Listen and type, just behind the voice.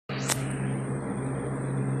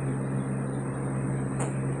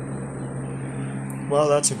Well,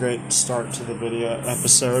 that's a great start to the video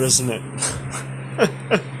episode, isn't it?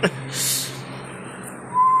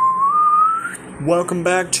 Welcome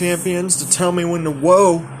back, champions, to Tell Me When to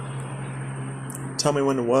Whoa. Tell Me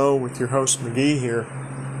When to Whoa with your host, McGee here.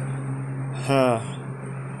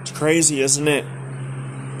 It's crazy, isn't it?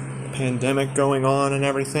 Pandemic going on and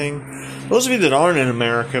everything. Those of you that aren't in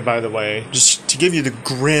America, by the way, just to give you the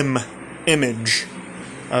grim image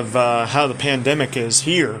of how the pandemic is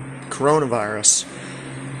here, coronavirus.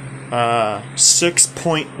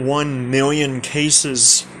 6.1 million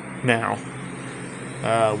cases now,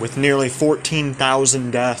 with nearly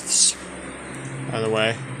 14,000 deaths, by the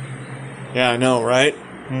way. Yeah, I know, right?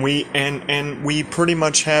 We pretty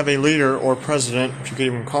much have a leader, or president, if you could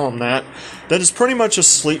even call him that is pretty much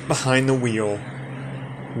asleep behind the wheel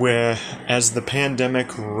as the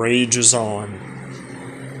pandemic rages on.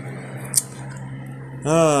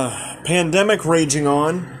 Pandemic raging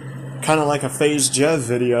on. Kind of like a FaZe Jev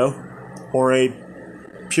video, or a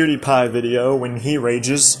PewDiePie video when he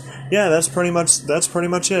rages. Yeah, that's pretty much it. That's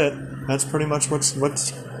pretty much what's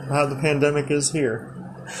how the pandemic is here.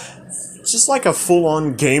 It's just like a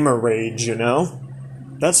full-on gamer rage, you know?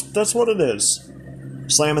 That's what it is.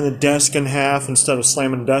 Slamming the desk in half instead of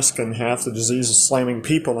slamming desk in half. The disease is slamming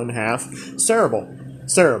people in half. It's terrible.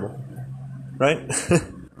 It's terrible. Right?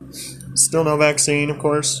 Still no vaccine, of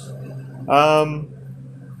course.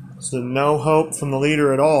 So no hope from the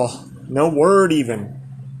leader at all. No word even.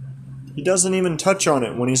 He doesn't even touch on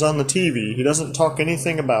it when he's on the TV. He doesn't talk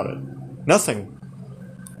anything about it. Nothing.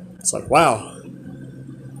 It's like, wow.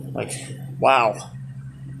 Wow.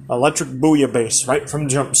 Electric bouillabaisse right from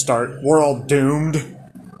Jumpstart. We're all doomed.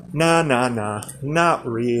 Nah. Not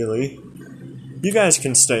really. You guys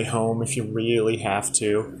can stay home if you really have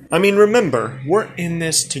to. I mean, remember, we're in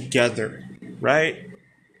this together, right?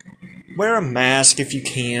 Wear a mask if you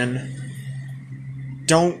can.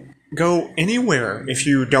 Don't go anywhere if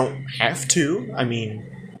you don't have to. I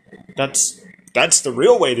mean, that's the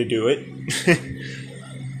real way to do it.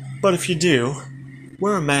 But if you do,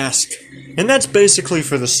 wear a mask. And that's basically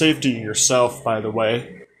for the safety of yourself, by the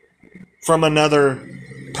way. From another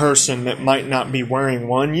person that might not be wearing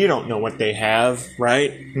one, you don't know what they have,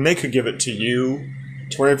 right? And they could give it to you.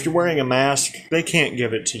 To where if you're wearing a mask, they can't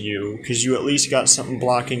give it to you, because you at least got something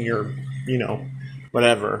blocking your,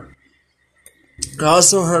 whatever. I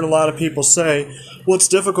also heard a lot of people say, well, it's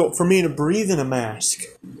difficult for me to breathe in a mask.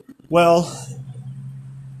 Well,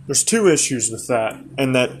 there's two issues with that,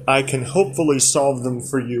 and that I can hopefully solve them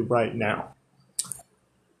for you right now.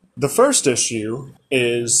 The first issue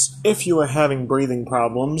is, if you are having breathing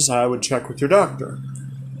problems, I would check with your doctor,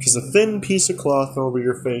 because a thin piece of cloth over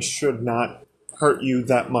your face should not hurt you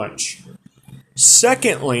that much.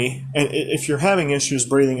 Secondly, and if you're having issues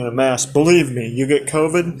breathing in a mask, believe me, you get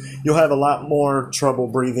COVID, you'll have a lot more trouble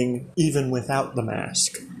breathing even without the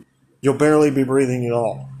mask. You'll barely be breathing at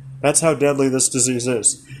all. That's how deadly this disease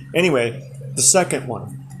is. Anyway, the second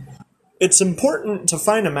one. It's important to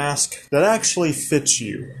find a mask that actually fits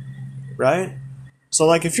you, right? So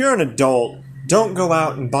like if you're an adult, don't go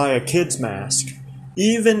out and buy a kid's mask.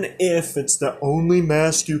 Even if it's the only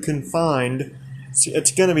mask you can find,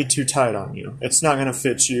 it's going to be too tight on you. It's not going to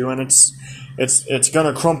fit you, and it's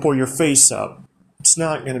going to crumple your face up. It's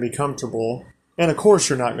not going to be comfortable. And of course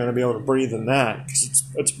you're not going to be able to breathe in that, because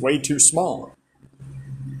it's way too small.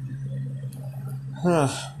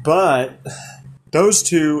 But those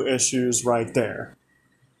two issues right there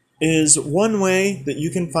is one way that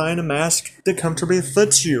you can find a mask that comfortably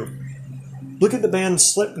fits you. Look at the band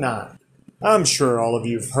Slipknot. I'm sure all of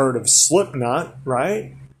you have heard of Slipknot,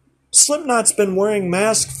 right? Slipknot's been wearing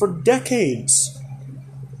masks for decades.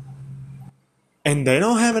 And they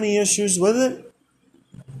don't have any issues with it.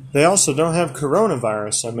 They also don't have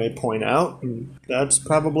coronavirus, I may point out. And that's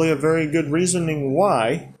probably a very good reasoning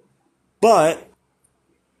why. But,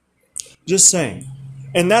 just saying.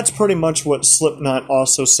 And that's pretty much what Slipknot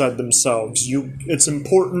also said themselves. It's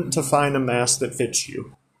important to find a mask that fits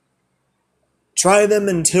you. Try them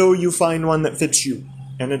until you find one that fits you.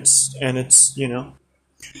 And it's.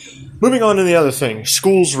 Moving on to the other thing,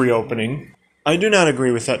 schools reopening. I do not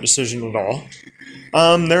agree with that decision at all.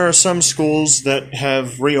 There are some schools that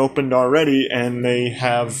have reopened already, and they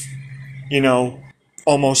have,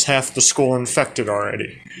 almost half the school infected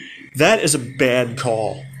already. That is a bad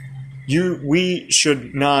call. We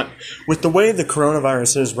should not, with the way the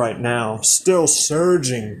coronavirus is right now, still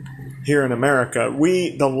surging here in America,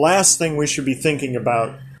 the last thing we should be thinking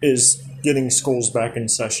about is getting schools back in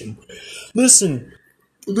session. Listen,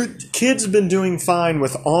 the kids have been doing fine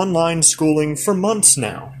with online schooling for months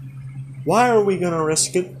now. Why are we going to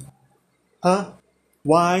risk it? Huh?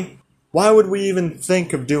 Why? Why would we even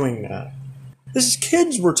think of doing that? This is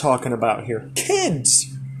kids we're talking about here. Kids!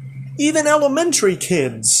 Even elementary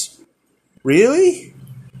kids! Really?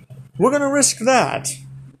 We're gonna risk that?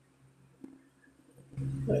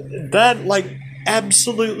 That, like,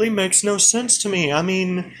 absolutely makes no sense to me. I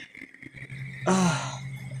mean,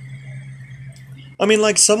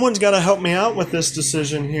 like, someone's got to help me out with this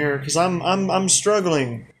decision here, because I'm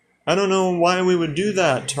struggling. I don't know why we would do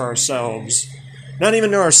that to ourselves. Not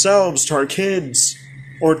even to ourselves, to our kids,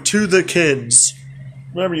 or to the kids,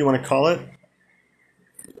 whatever you want to call it.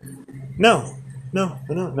 No.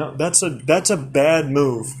 That's a bad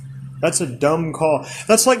move. That's a dumb call.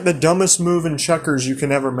 That's like the dumbest move in checkers you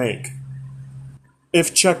can ever make.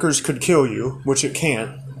 If checkers could kill you, which it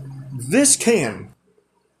can't, this can.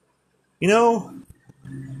 You know,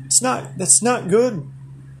 that's not good.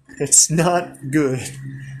 It's not good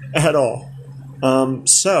at all.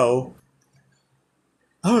 So,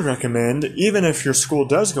 I would recommend, even if your school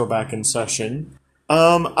does go back in session,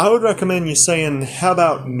 I would recommend you saying, how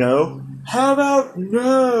about no? How about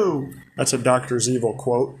no? That's a Dr. Evil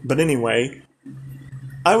quote. But anyway,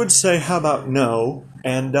 I would say, how about no?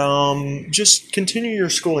 And just continue your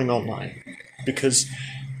schooling online. Because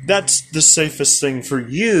that's the safest thing for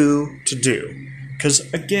you to do.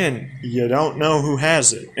 Because, again, you don't know who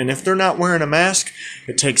has it. And if they're not wearing a mask,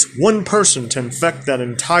 it takes one person to infect that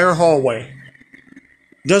entire hallway.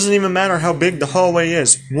 Doesn't even matter how big the hallway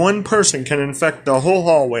is. One person can infect the whole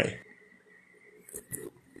hallway.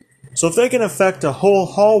 So if they can affect a whole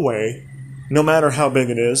hallway, no matter how big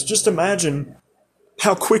it is, just imagine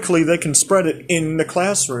how quickly they can spread it in the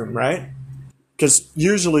classroom, right? Because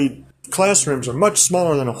usually classrooms are much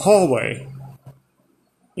smaller than a hallway.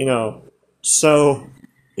 You know, so,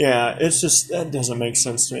 yeah, it's just, that doesn't make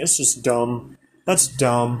sense to me. It's just dumb. That's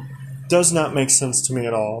dumb. Does not make sense to me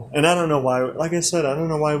at all. And I don't know why, like I said, I don't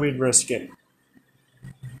know why we'd risk it.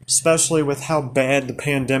 Especially with how bad the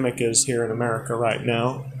pandemic is here in America right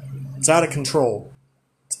now. It's out of control.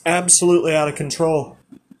 It's absolutely out of control.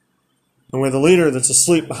 And with a leader that's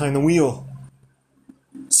asleep behind the wheel.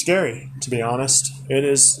 Scary, to be honest. It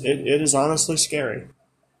is honestly scary.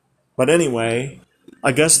 But anyway,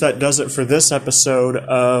 I guess that does it for this episode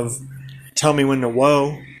of Tell Me When to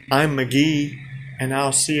Woe. I'm McGee, and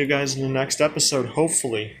I'll see you guys in the next episode,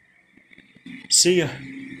 hopefully. See ya.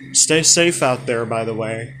 Stay safe out there, by the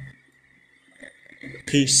way.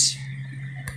 Peace.